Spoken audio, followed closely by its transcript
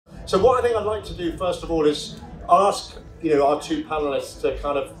So what I think I'd like to do first of all is ask our two panelists to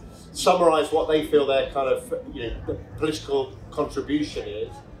kind of summarise what they feel their kind of the political contribution is,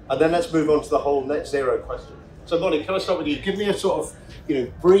 and then let's move on to the whole net zero question. So Bonnie, can I start with you? Give me a sort of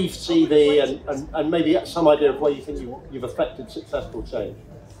brief CV and maybe some idea of where you think you've affected successful change.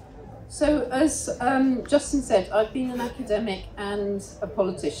 So as Justin said, I've been an academic and a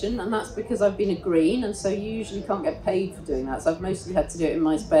politician, and that's because I've been a Green, and so you usually can't get paid for doing that, so I've mostly had to do it in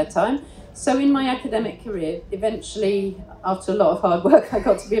my spare time. So in my academic career, eventually, after a lot of hard work, I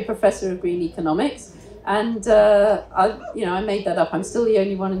got to be a professor of green economics, and I made that up. I'm still the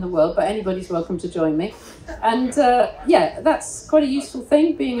only one in the world, but anybody's welcome to join me. And yeah, that's quite a useful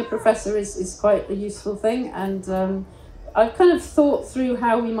thing. Being a professor is quite a useful thing, and I've kind of thought through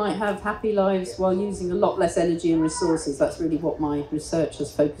how we might have happy lives while using a lot less energy and resources. That's really what my research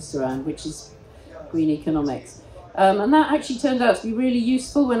has focused around, which is green economics. And that actually turned out to be really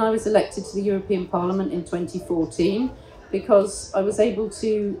useful when I was elected to the European Parliament in 2014, because I was able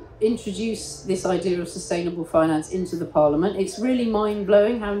to introduce this idea of sustainable finance into the Parliament. It's really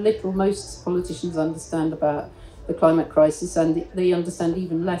mind-blowing how little most politicians understand about the climate crisis, and they understand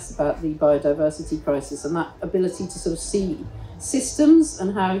even less about the biodiversity crisis, and that ability to sort of see systems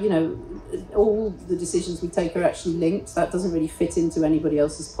and how all the decisions we take are actually linked. That doesn't really fit into anybody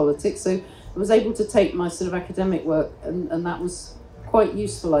else's politics. So I was able to take my sort of academic work, and that was quite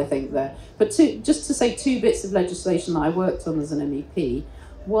useful, I think, there. But just to say two bits of legislation that I worked on as an MEP.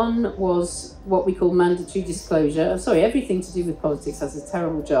 One was what we call mandatory disclosure. Sorry, everything to do with politics has a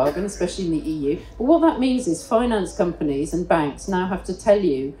terrible jargon, especially in the EU. But what that means is finance companies and banks now have to tell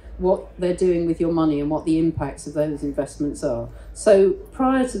you what they're doing with your money and what the impacts of those investments are. So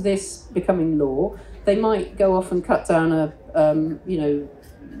prior to this becoming law, they might go off and cut down a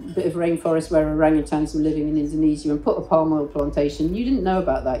bit of rainforest where orangutans were living in Indonesia and put a palm oil plantation. You didn't know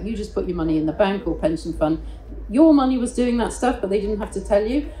about that. You just put your money in the bank or pension fund. Your money was doing that stuff, but they didn't have to tell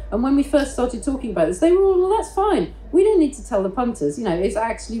you. And when we first started talking about this, they were all, well, that's fine. We don't need to tell the punters. It's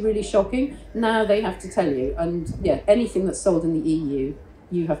actually really shocking. Now they have to tell you. And yeah, anything that's sold in the EU,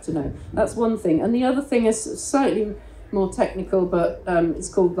 you have to know. That's one thing. And the other thing is slightly more technical, but it's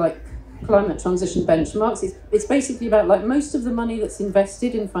called climate transition benchmarks. It's basically about most of the money that's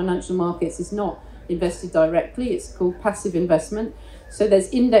invested in financial markets is not invested directly. It's called passive investment. So there's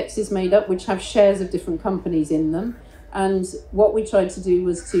indexes made up which have shares of different companies in them. And what we tried to do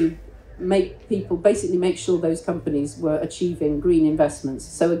was to make people basically make sure those companies were achieving green investments.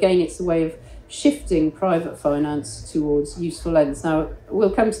 So again, it's a way of shifting private finance towards useful ends. Now, we'll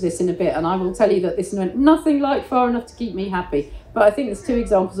come to this in a bit, and I will tell you that this went nothing like far enough to keep me happy. But I think there's two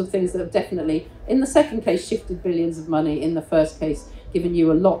examples of things that have definitely, in the second case, shifted billions of money. In the first case, given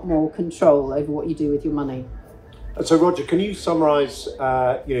you a lot more control over what you do with your money. So, Roger, can you summarise,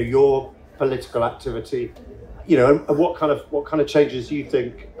 your political activity, and what kind of changes you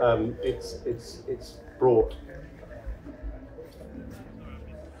think it's brought?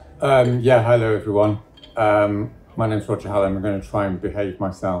 Yeah, hello everyone. My name's Roger Hallam. I'm going to try and behave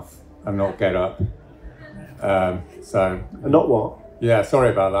myself and not get up. And not what? Yeah, sorry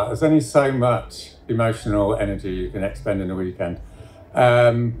about that. There's only so much emotional energy you can expend in a weekend. I,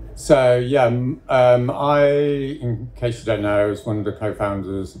 in case you don't know, was one of the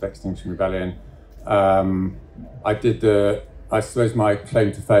co-founders of Extinction Rebellion. I suppose my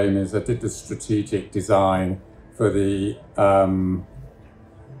claim to fame is I did the strategic design for the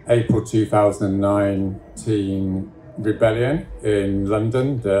April 2019 rebellion in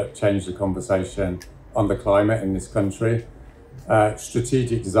London that changed the conversation on the climate in this country.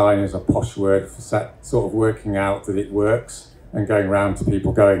 Strategic design is a posh word for sort of working out that it works and going around to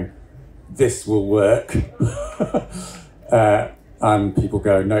people going, this will work. And people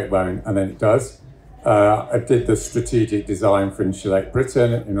go, no, it won't, and then it does. I did the strategic design for Insulate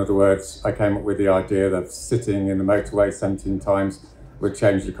Britain. In other words, I came up with the idea that sitting in the motorway 17 times would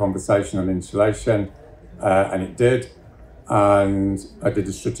change the conversation on insulation, and it did. And I did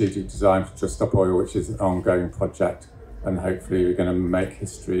a strategic design for Just Stop Oil, which is an ongoing project, and hopefully we're going to make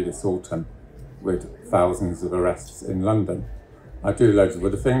history this autumn with thousands of arrests in London. I do loads of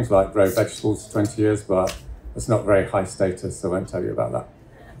other things, like grow vegetables for 20 years, but it's not very high status, so I won't tell you about that.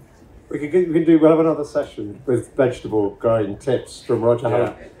 We'll have another session with vegetable growing tips from Roger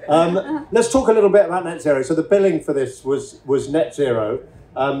Hallam. Let's talk a little bit about net zero. So the billing for this was net zero.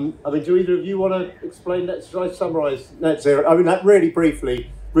 Do either of you want to explain that? Should I summarise net zero? Really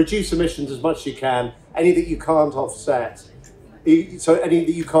briefly, reduce emissions as much as you can. Any that you can't offset, so any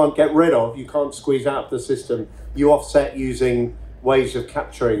that you can't get rid of, you can't squeeze out of the system, you offset using ways of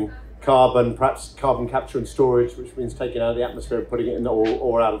capturing carbon, perhaps carbon capture and storage, which means taking it out of the atmosphere and putting it in,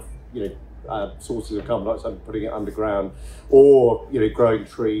 or out of sources of carbon dioxide and putting it underground, or growing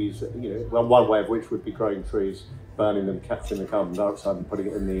trees. Well, one way of which would be growing trees, burning them, capturing the carbon dioxide, and putting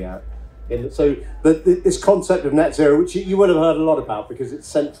it in the so this concept of net zero, which you would have heard a lot about because it's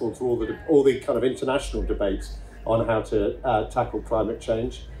central to all the kind of international debates on how to tackle climate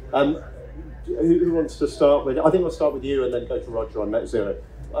change. Who wants to start with? I think we'll start with you and then go to Roger on net zero.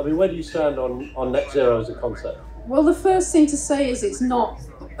 I mean, where do you stand on net zero as a concept? Well, the first thing to say is it's not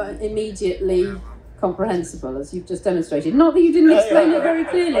immediately comprehensible, as you've just demonstrated. Not that you didn't explain it very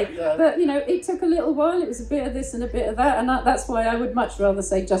clearly, but it took a little while. It was a bit of this and a bit of that, and that's why I would much rather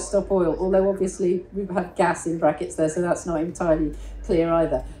say just stop oil, although obviously we have gas in brackets there, so that's not entirely clear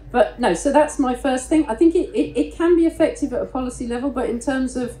either. But no, so that's my first thing. I think it can be effective at a policy level, but in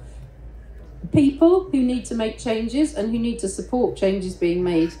terms of people who need to make changes and who need to support changes being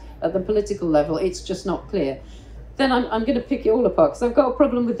made at the political level, it's just not clear. Then I'm going to pick it all apart because I've got a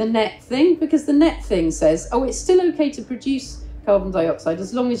problem with the net thing, because the net thing says, oh, it's still okay to produce carbon dioxide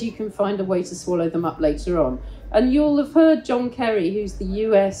as long as you can find a way to swallow them up later on. And you'll have heard John Kerry, who's the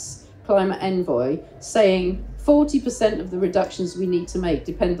US climate envoy, saying 40% of the reductions we need to make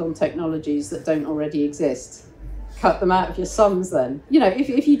depend on technologies that don't already exist. Cut them out of your sums then.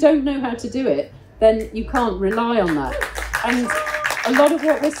 If you don't know how to do it, then you can't rely on that. And a lot of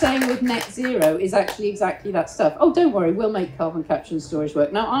what we're saying with net zero is actually exactly that stuff. Oh, don't worry, we'll make carbon capture and storage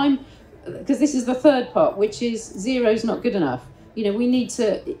work. Now because this is the third part, which is zero's not good enough. We need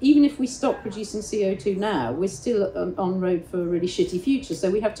to, even if we stop producing CO2 now, we're still on road for a really shitty future.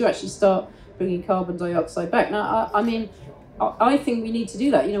 So we have to actually start bringing carbon dioxide back. Now, I think we need to do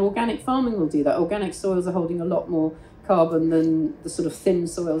that. Organic farming will do that. Organic soils are holding a lot more carbon than the sort of thin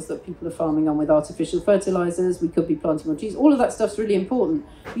soils that people are farming on with artificial fertilizers. We could be planting more trees. All of that stuff's really important.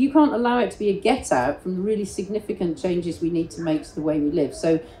 But you can't allow it to be a get out from the really significant changes we need to make to the way we live.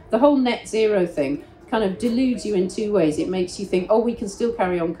 So the whole net zero thing kind of deludes you in two ways. It makes you think, oh, we can still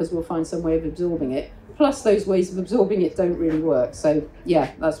carry on because we'll find some way of absorbing it. Plus those ways of absorbing it don't really work. So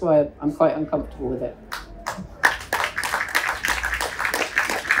yeah, that's why I'm quite uncomfortable with it.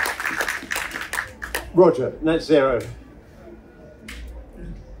 Roger, net zero.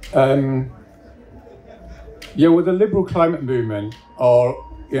 Well, the liberal climate movement, or,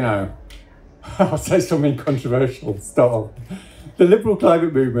 I'll say something controversial, stop. The liberal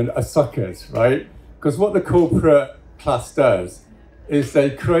climate movement are suckers, right? Because what the corporate class does is they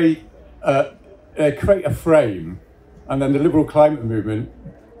create a frame, and then the liberal climate movement,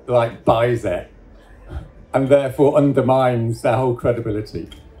 buys it, and therefore undermines their whole credibility.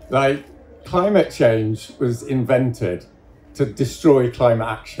 Climate change was invented to destroy climate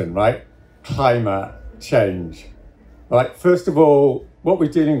action, right? Climate change. First of all, what we're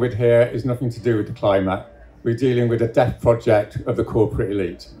dealing with here is nothing to do with the climate. We're dealing with a death project of the corporate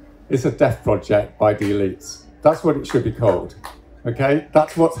elite. It's a death project by the elites. That's what it should be called, okay?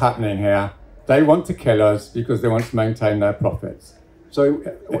 That's what's happening here. They want to kill us because they want to maintain their profits. So,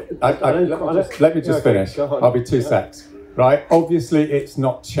 let me just finish. I'll be 2 secs. Right, obviously it's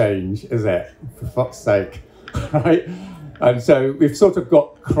not change, is it? For fuck's sake, right? And so we've sort of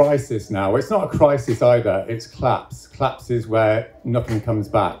got crisis now. It's not a crisis either, it's collapse. Collapse is where nothing comes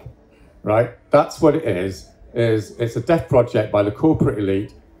back, right? That's what it is it's a death project by the corporate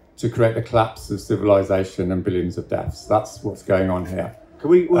elite to create the collapse of civilization and billions of deaths. That's what's going on here. Can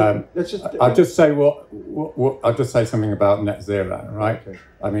we, let's just... I'll just say I'll just say something about net zero, right? Okay.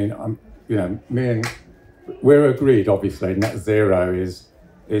 I mean, we're agreed, obviously, net zero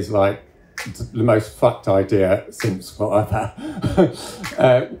is like the most fucked idea since forever.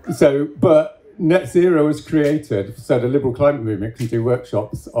 But net zero was created so the liberal climate movement can do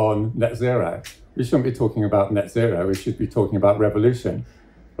workshops on net zero. We shouldn't be talking about net zero, we should be talking about revolution,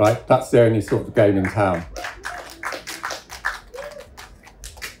 right? That's the only sort of game in town.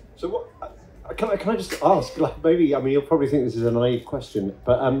 So can I just ask, maybe, you'll probably think this is a naive question,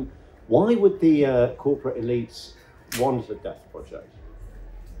 but why would the corporate elites want a death project?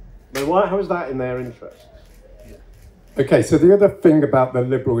 How is that in their interest? Okay, so the other thing about the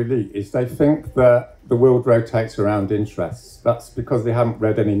liberal elite is they think that the world rotates around interests. That's because they haven't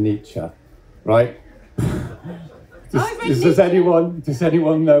read any Nietzsche, right? Does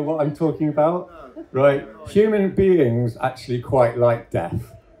anyone know what I'm talking about? Right? Human beings actually quite like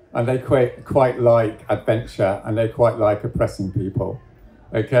death, and they quite like adventure, and they quite like oppressing people.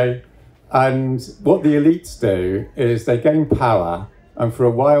 Okay? And what the elites do is they gain power, and for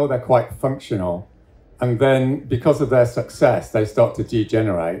a while they're quite functional. And then because of their success, they start to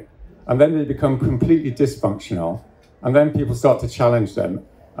degenerate. And then they become completely dysfunctional. And then people start to challenge them.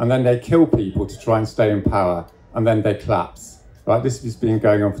 And then they kill people to try and stay in power. And then they collapse, right? This has been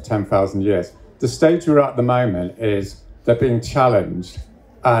going on for 10,000 years. The stage we're at the moment is they're being challenged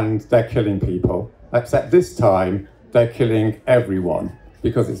and they're killing people, except this time they're killing everyone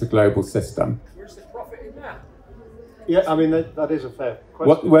because it's a global system. Where's the profit in that? Yeah, I mean, that is a fair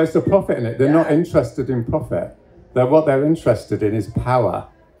question. Where's the profit in it? They're not interested in profit. What they're interested in is power.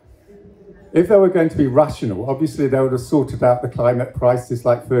 If they were going to be rational, obviously they would have sorted out the climate crisis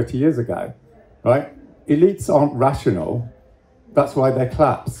like 30 years ago, right? Elites aren't rational. That's why they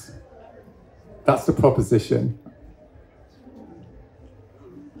collapse. That's the proposition.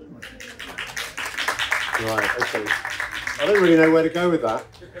 Right, okay. I don't really know where to go with that.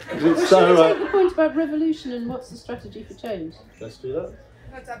 Should we take the point about revolution and what's the strategy for change? Let's do that.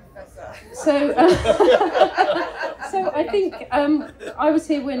 So, so I think I was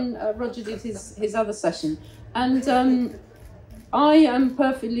here when Roger did his other session, and I am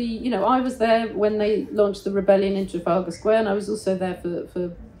perfectly, I was there when they launched the rebellion in Trafalgar Square, and I was also there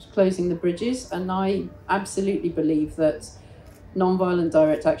for closing the bridges, and I absolutely believe that non-violent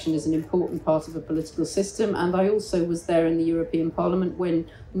direct action is an important part of a political system, and I also was there in the European Parliament when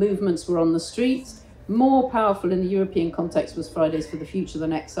movements were on the street. More powerful in the European context was Fridays for the Future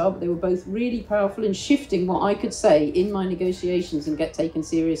than XR, but they were both really powerful in shifting what I could say in my negotiations and get taken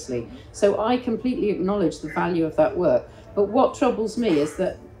seriously. So I completely acknowledge the value of that work. But what troubles me is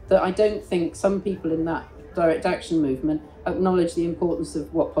that I don't think some people in that direct action movement acknowledge the importance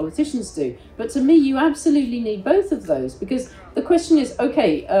of what politicians do. But to me, you absolutely need both of those, because the question is,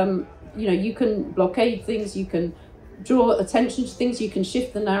 okay, you can blockade things, you can draw attention to things, you can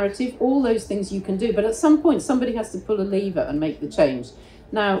shift the narrative, all those things you can do, but at some point somebody has to pull a lever and make the change.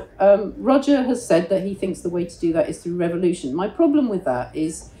 Now, Roger has said that he thinks the way to do that is through revolution. My problem with that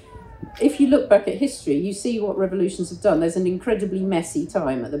is, if you look back at history, you see what revolutions have done. There's an incredibly messy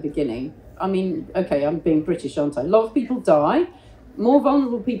time at the beginning. I mean, okay, I'm being British, aren't I? A lot of people die, more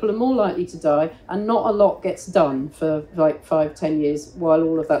vulnerable people are more likely to die, and not a lot gets done for like 5-10 years while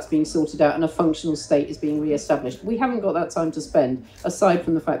all of that's being sorted out and a functional state is being re-established. We haven't got that time to spend, aside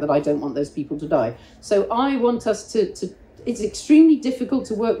from the fact that I don't want those people to die. So I want us to it's extremely difficult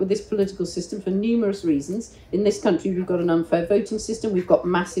to work with this political system for numerous reasons. In this country, we've got an unfair voting system, we've got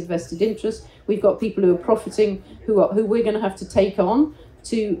massive vested interests, we've got people who are profiting, who we're going to have to take on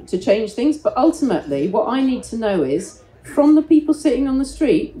to change things. But ultimately, what I need to know is, from the people sitting on the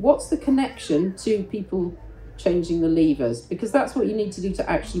street, what's the connection to people changing the levers? Because that's what you need to do to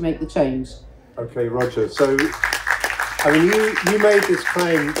actually make the change. Okay, Roger. So, I mean, you made this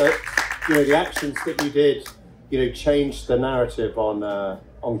claim that the actions that you did, changed the narrative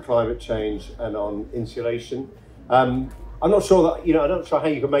on climate change and on insulation. I'm not sure that I'm not sure how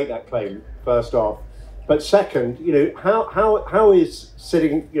you can make that claim. First off, but second, how is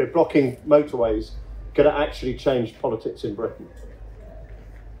sitting blocking motorways going to actually change politics in Britain?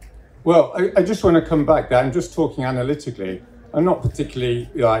 Well, I just want to come back there. I'm just talking analytically. I'm not particularly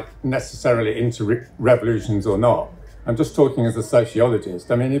necessarily into revolutions or not. I'm just talking as a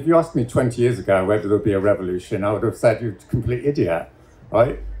sociologist. I mean, if you asked me 20 years ago whether there'll be a revolution, I would have said you're a complete idiot,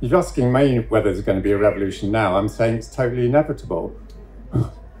 right? If you're asking me whether there's going to be a revolution now, I'm saying it's totally inevitable. Okay,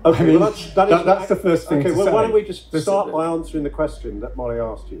 I mean, well, that's the first thing to say. Okay, well, why don't we just start by answering the question that Molly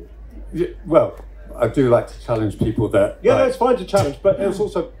asked you? Well, I do like to challenge people that... Yeah, no, it's fine to challenge, but it's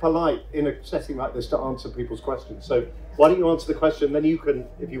also polite in a setting like this to answer people's questions. So why don't you answer the question, then you can,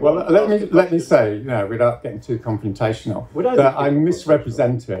 if you want... Well, let me say, without getting too confrontational, that I'm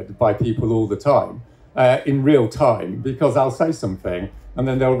misrepresented by people all the time, in real time, because I'll say something and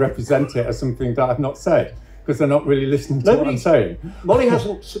then they'll represent it as something that I've not said, because they're not really listening to what I'm saying. Molly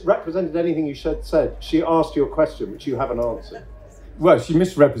hasn't represented anything you said. She asked you a question which you haven't answered. Well, she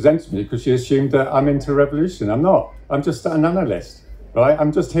misrepresented me because she assumed that I'm into revolution. I'm not. I'm just an analyst, right?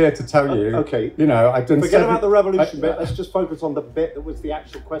 I'm just here to tell you. Okay. I've done. Forget about the revolution bit. Let's just focus on the bit that was the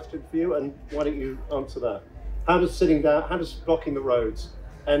actual question for you, and why don't you answer that? How does blocking the roads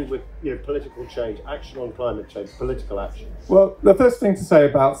end with political change, action on climate change, political action? Well, the first thing to say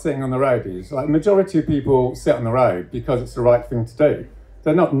about sitting on the road is, the majority of people sit on the road because it's the right thing to do.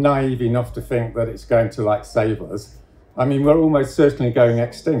 They're not naive enough to think that it's going to save us. I mean, we're almost certainly going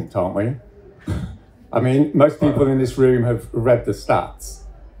extinct, aren't we? I mean, most people in this room have read the stats,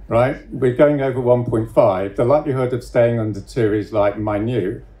 right? We're going over 1.5. The likelihood of staying under 2 is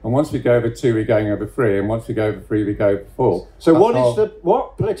minute. And once we go over 2, we're going over 3. And once we go over 3, we go over 4. So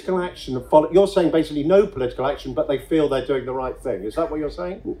what political action follow? You're saying basically no political action, but they feel they're doing the right thing. Is that what you're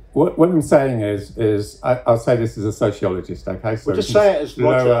saying? What I'm saying is I'll say this as a sociologist, okay? So we'll just say it as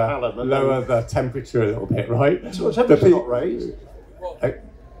Roger Hallam. Lower the temperature a little bit, right? So the temperature's not raised.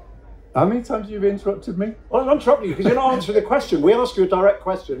 How many times have you interrupted me? Well, I'm interrupting you because you're not answering the question. We ask you a direct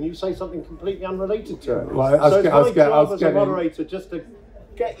question and you say something completely unrelated to it. Well, so it's my job as a moderator just to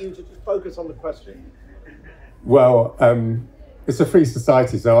get you to just focus on the question. Well, it's a free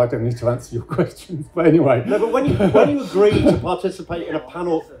society, so I don't need to answer your questions. But anyway. No, but when you agree to participate in a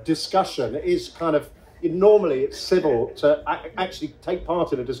panel discussion, it is kind of, normally it's civil to actually take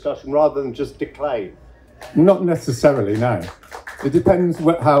part in a discussion rather than just declaim. Not necessarily, no. It depends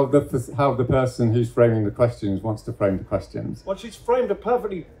how the person who's framing the questions wants to frame the questions. Well, she's framed a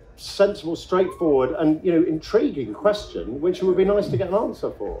perfectly sensible, straightforward and, intriguing question, which would be nice to get an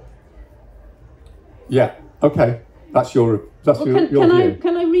answer for. Yeah, okay. That's your view.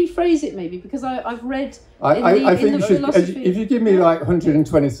 Can I rephrase it maybe? Because I've read I think you should, philosophy. if you give me like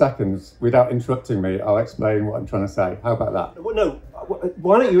 120 seconds without interrupting me, I'll explain what I'm trying to say. How about that? Well, no,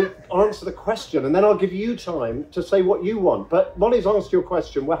 why don't you answer the question and then I'll give you time to say what you want. But Molly's asked your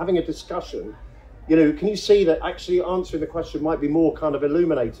question, we're having a discussion. Can you see that actually answering the question might be more kind of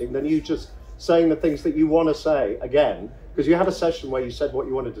illuminating than you just saying the things that you want to say again? Because you had a session where you said what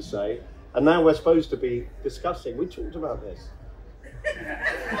you wanted to say. And now we're supposed to be discussing. We talked about this.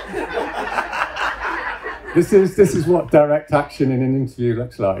 This is what direct action in an interview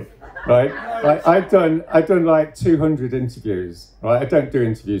looks like, right? I've done like 200 interviews, right? I don't do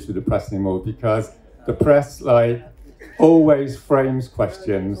interviews with the press anymore because the press always frames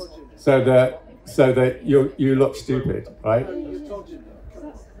questions so that you look stupid, right?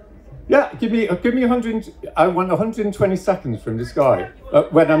 Yeah, give me 100. I want 120 seconds from this guy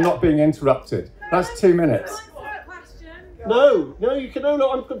when I'm not being interrupted. That's 2 minutes. No, you can.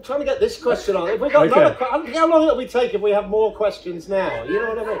 No, I'm trying to get this question on. If we got another, how long it'll we take if we have more questions now? You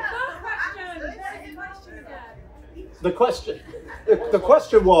know what I mean? The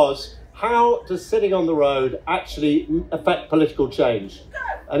question was, how does sitting on the road actually affect political change?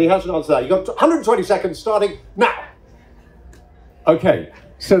 And he hasn't answered that. You got 120 seconds starting now. Okay.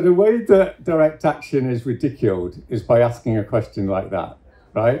 So the way that direct action is ridiculed is by asking a question like that,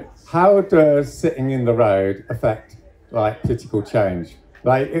 right? How does sitting in the road affect political change?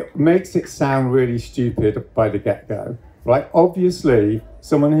 It makes it sound really stupid by the get-go, right? Obviously,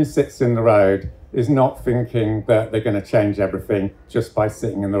 someone who sits in the road is not thinking that they're going to change everything just by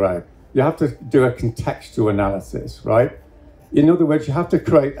sitting in the road. You have to do a contextual analysis, right? In other words, you have to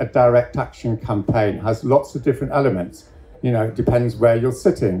create a direct action campaign. It has lots of different elements. It depends where you're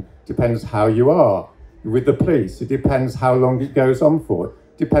sitting, depends how you are with the police, it depends how long it goes on for,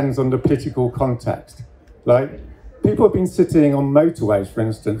 it depends on the political context. People have been sitting on motorways, for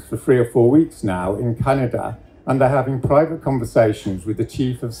instance, for 3 or 4 weeks now in Canada, and they're having private conversations with the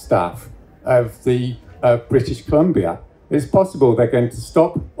Chief of Staff of the British Columbia. It's possible they're going to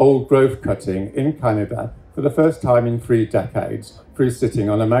stop old growth cutting in Canada for the first time in 3 decades through sitting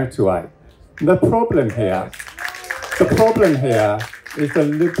on a motorway. The problem here is the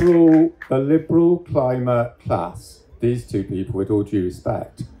liberal climate class. These two people, with all due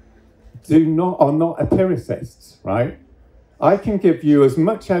respect, are not empiricists, right? I can give you as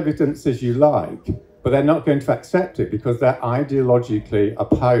much evidence as you like, but they're not going to accept it because they're ideologically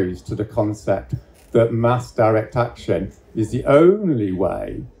opposed to the concept that mass direct action is the only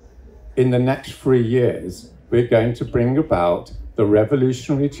way in the next 3 years we're going to bring about the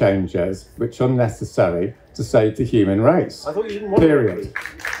revolutionary changes which are necessary to save the human race. I thought you didn't want period.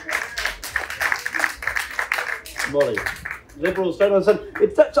 Molly, liberals don't understand.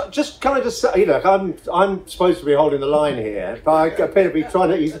 I'm supposed to be holding the line here, but I appear to be he's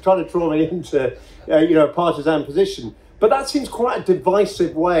trying to draw me into, a partisan position. But that seems quite a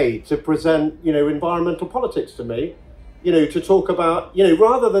divisive way to present, environmental politics to me. To talk about,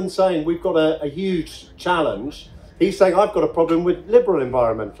 rather than saying we've got a huge challenge, he's saying I've got a problem with liberal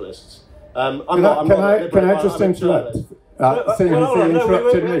environmentalists. Can I just interrupt?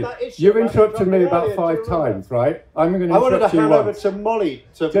 You interrupted me about 5 times, right? I'm going to interrupt you once. I wanted to hand over to Molly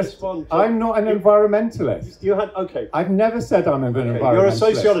to respond. I'm not an environmentalist. Okay. I've never said I'm an environmentalist. You're a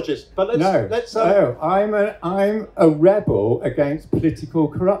sociologist, but I'm a rebel against political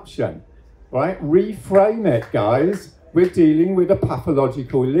corruption, right? Reframe it, guys. We're dealing with a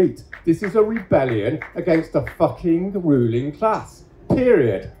pathological elite. This is a rebellion against a fucking ruling class.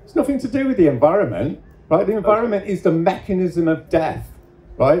 Period. It's nothing to do with the environment, right? The environment is the mechanism of death,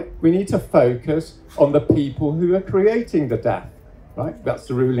 right? We need to focus on the people who are creating the death, right? That's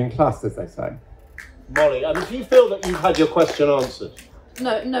the ruling class, as they say. Molly, do you feel that you've had your question answered?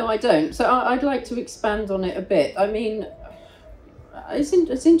 No, I don't. So I'd like to expand on it a bit.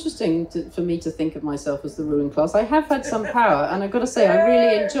 it's interesting for me to think of myself as the ruling class. I have had some power, and I've got to say I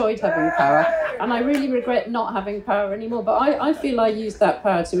really enjoyed having power, and I really regret not having power anymore. But I feel I used that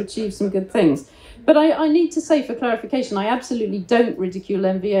power to achieve some good things. But I need to say, for clarification, I absolutely don't ridicule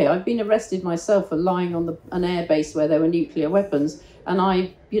MVA. I've been arrested myself for lying on an air base where there were nuclear weapons, and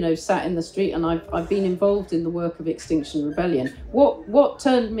I, sat in the street, and I've been involved in the work of Extinction Rebellion. What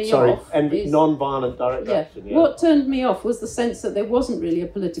turned me off? Non-violent direct action. Yeah. What turned me off was the sense that there wasn't really a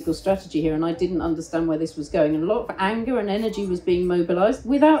political strategy here, and I didn't understand where this was going. And a lot of anger and energy was being mobilised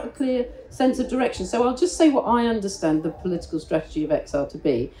without a clear sense of direction. So I'll just say what I understand the political strategy of Exile to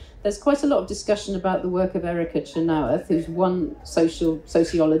be. There's quite a lot of discussion about the work of Erica Chenoweth, who's one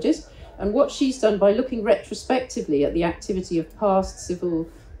sociologist, and what she's done by looking retrospectively at the activity of past the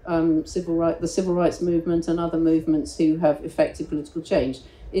civil rights movement and other movements who have effected political change,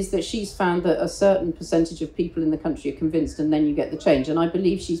 is that she's found that a certain percentage of people in the country are convinced, and then you get the change. And I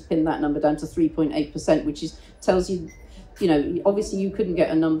believe she's pinned that number down to 3.8%, which tells you, obviously you couldn't get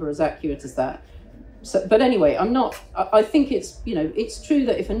a number as accurate as that. So, but anyway, I think it's true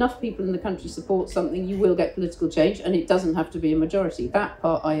that if enough people in the country support something, you will get political change, and it doesn't have to be a majority. That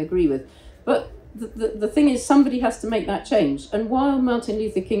part I agree with. But the thing is, somebody has to make that change. And while Martin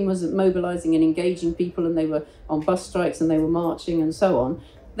Luther King was mobilising and engaging people, and they were on bus strikes and they were marching and so on,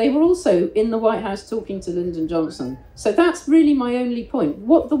 they were also in the White House talking to Lyndon Johnson. So that's really my only point.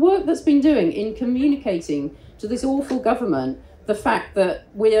 What the work that's been doing in communicating to this awful government the fact that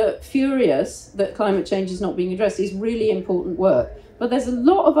we're furious that climate change is not being addressed is really important work. But there's a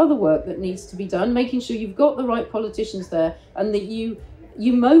lot of other work that needs to be done, making sure you've got the right politicians there, and that you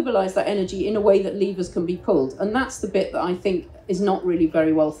mobilise that energy in a way that levers can be pulled. And that's the bit that I think is not really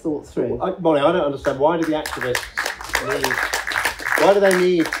very well thought through. Molly, I don't understand. Why do the activists why do they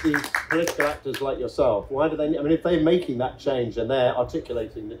need these political actors like yourself? Why do they? I mean, if they're making that change and they're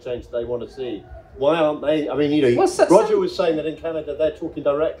articulating the change they want to see, why aren't they? I mean, Roger was saying that in Canada they're talking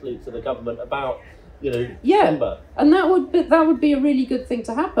directly to the government about, timber. And that would be a really good thing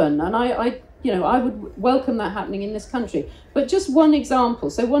to happen. And I would welcome that happening in this country. But just one example.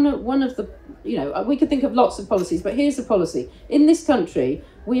 So one of the, we could think of lots of policies, but here's a policy. In this country,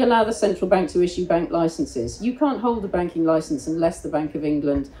 we allow the central bank to issue bank licences. You can't hold a banking licence unless the Bank of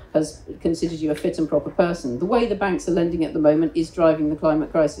England has considered you a fit and proper person. The way the banks are lending at the moment is driving the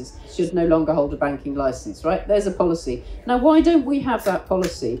climate crisis. Should no longer hold a banking licence, right? There's a policy. Now, why don't we have that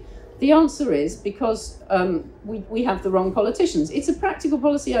policy? The answer is because we have the wrong politicians. It's a practical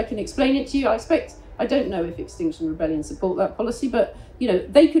policy. I can explain it to you. I don't know if Extinction Rebellion support that policy, but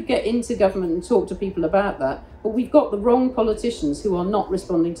they could get into government and talk to people about that. But we've got the wrong politicians who are not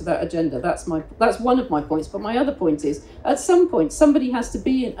responding to that agenda. That's one of my points. But my other point is, at some point, somebody has to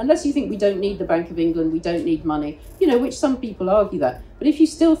be in, unless you think we don't need the Bank of England, we don't need money, which some people argue that. But if you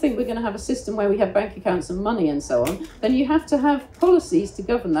still think we're going to have a system where we have bank accounts and money and so on, then you have to have policies to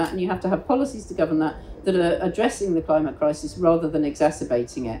govern that, and you have to have policies to govern that are addressing the climate crisis rather than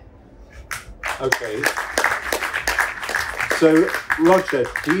exacerbating it. Okay. So, Roger,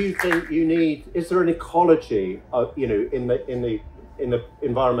 do you think is there an ecology, in the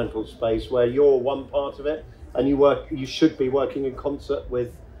environmental space where you're one part of it, and you should be working in concert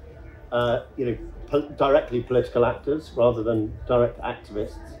with, directly political actors rather than direct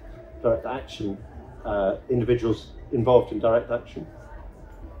activists, direct action, individuals involved in direct action?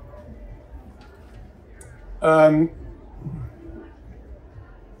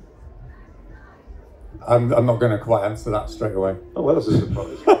 I'm not going to quite answer that straight away. Oh, well, that's a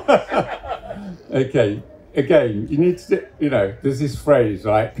surprise. Okay. Again, you need to, there's this phrase,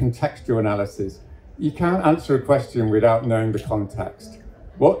 right? Contextual analysis. You can't answer a question without knowing the context.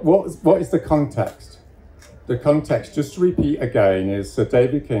 What is the context? The context, just to repeat again, is Sir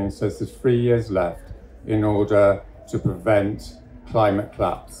David King says there's 3 years left in order to prevent climate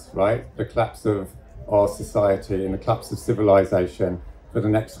collapse, right? The collapse of our society and the collapse of civilization for the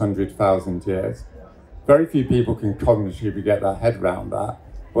next 100,000 years. Very few people can cognitively get their head around that,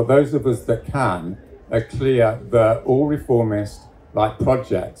 but those of us that can are clear that all reformist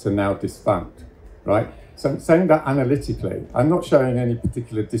projects are now defunct, right? So I'm saying that analytically. I'm not showing any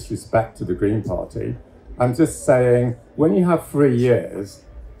particular disrespect to the Green Party. I'm just saying when you have 3 years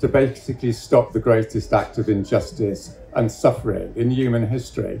to basically stop the greatest act of injustice and suffering in human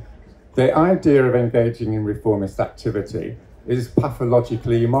history, the idea of engaging in reformist activity is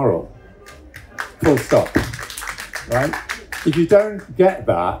pathologically immoral. Full stop, right? If you don't get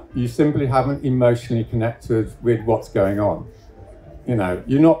that, you simply haven't emotionally connected with what's going on.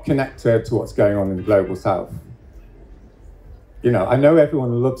 You're not connected to what's going on in the global south. you know, I know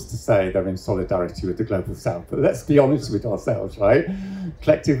everyone loves to say they're in solidarity with the global south, but let's be honest with ourselves, right?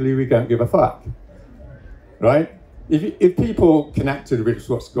 Collectively, we don't give a fuck, right? If people connected with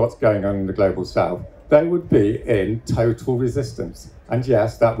what's going on in the global south, they would be in total resistance. And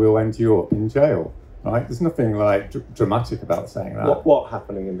yes, that will end you up in jail, right? There's nothing like dramatic about saying that. What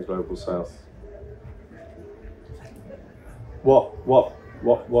happening in the global south? What are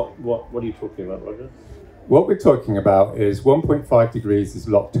you talking about, Roger? What we're talking about is 1.5 degrees is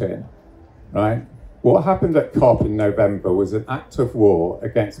locked in, right? What happened at COP in November was an act of war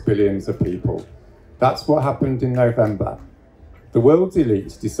against billions of people. That's what happened in November. The world's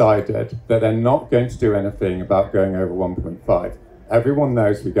elites decided that they're not going to do anything about going over 1.5. Everyone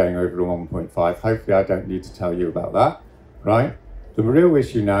knows we're going over 1.5. Hopefully I don't need to tell you about that, right? The real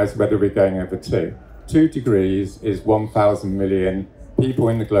issue now is whether we're going over 2. 2 degrees is 1,000 million people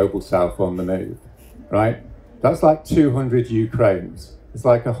in the global south on the move, right? That's like 200 Ukraines. It's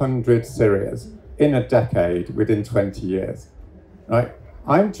like 100 Syrias in a decade within 20 years, right?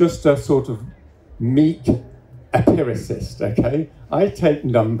 I'm just a sort of meek empiricist, okay? I take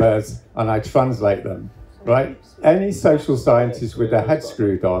numbers and I translate them, right? Any social scientist with their head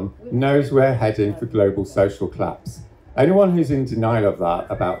screwed on knows we're heading for global social collapse. Anyone who's in denial of that,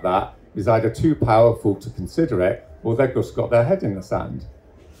 about that, is either too powerful to consider it, or they've just got their head in the sand.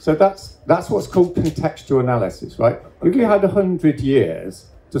 So that's what's called contextual analysis, right? If you had 100 years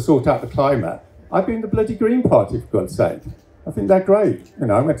to sort out the climate, I'd be in the bloody Green Party, for God's sake. I think they're great. You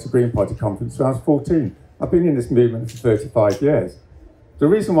know, I went to the Green Party conference when I was 14. I've been in this movement for 35 years. The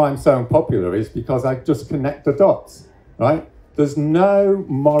reason why I'm so unpopular is because I just connect the dots, right? There's no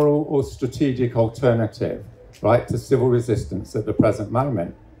moral or strategic alternative, right, to civil resistance at the present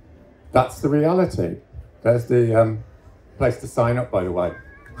moment. That's the reality. There's the place to sign up, by the way,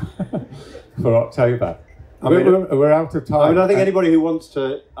 for October. We're out of time. I mean, I think anybody who wants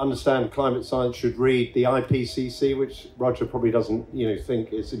to understand climate science should read the IPCC, which Roger probably doesn't,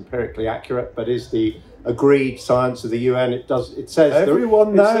 think is empirically accurate, but is the agreed science of the UN. It says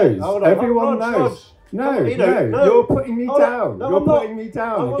everyone knows. Everyone knows. No, you're putting me down. You're putting me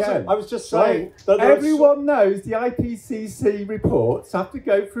down again. I was just saying that everyone knows the IPCC reports have to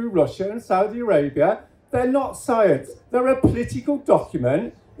go through Russia and Saudi Arabia. They're not science. They're a political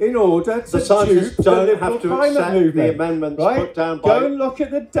document in order to scientists dupe don't the have to climate accept movement, the amendments right? put down by... Go and look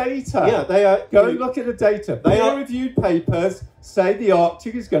at the data. Yeah, they are... Go and look at the data. Peer-reviewed papers say the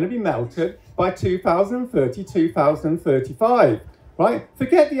Arctic is going to be melted by 2030, 2035, right?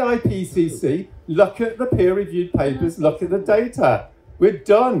 Forget the IPCC. Look at the peer-reviewed papers. Look at the data. We're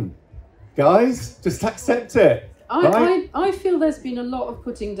done. Guys, just accept it. I feel there's been a lot of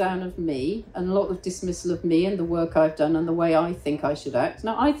putting down of me and a lot of dismissal of me and the work I've done and the way I think I should act.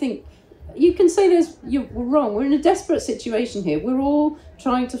 Now, I think you can say we're wrong. We're in a desperate situation here. We're all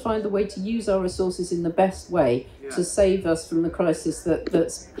trying to find the way to use our resources in the best way to save us from the crisis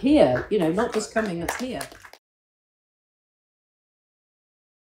that's here, not just coming, that's here.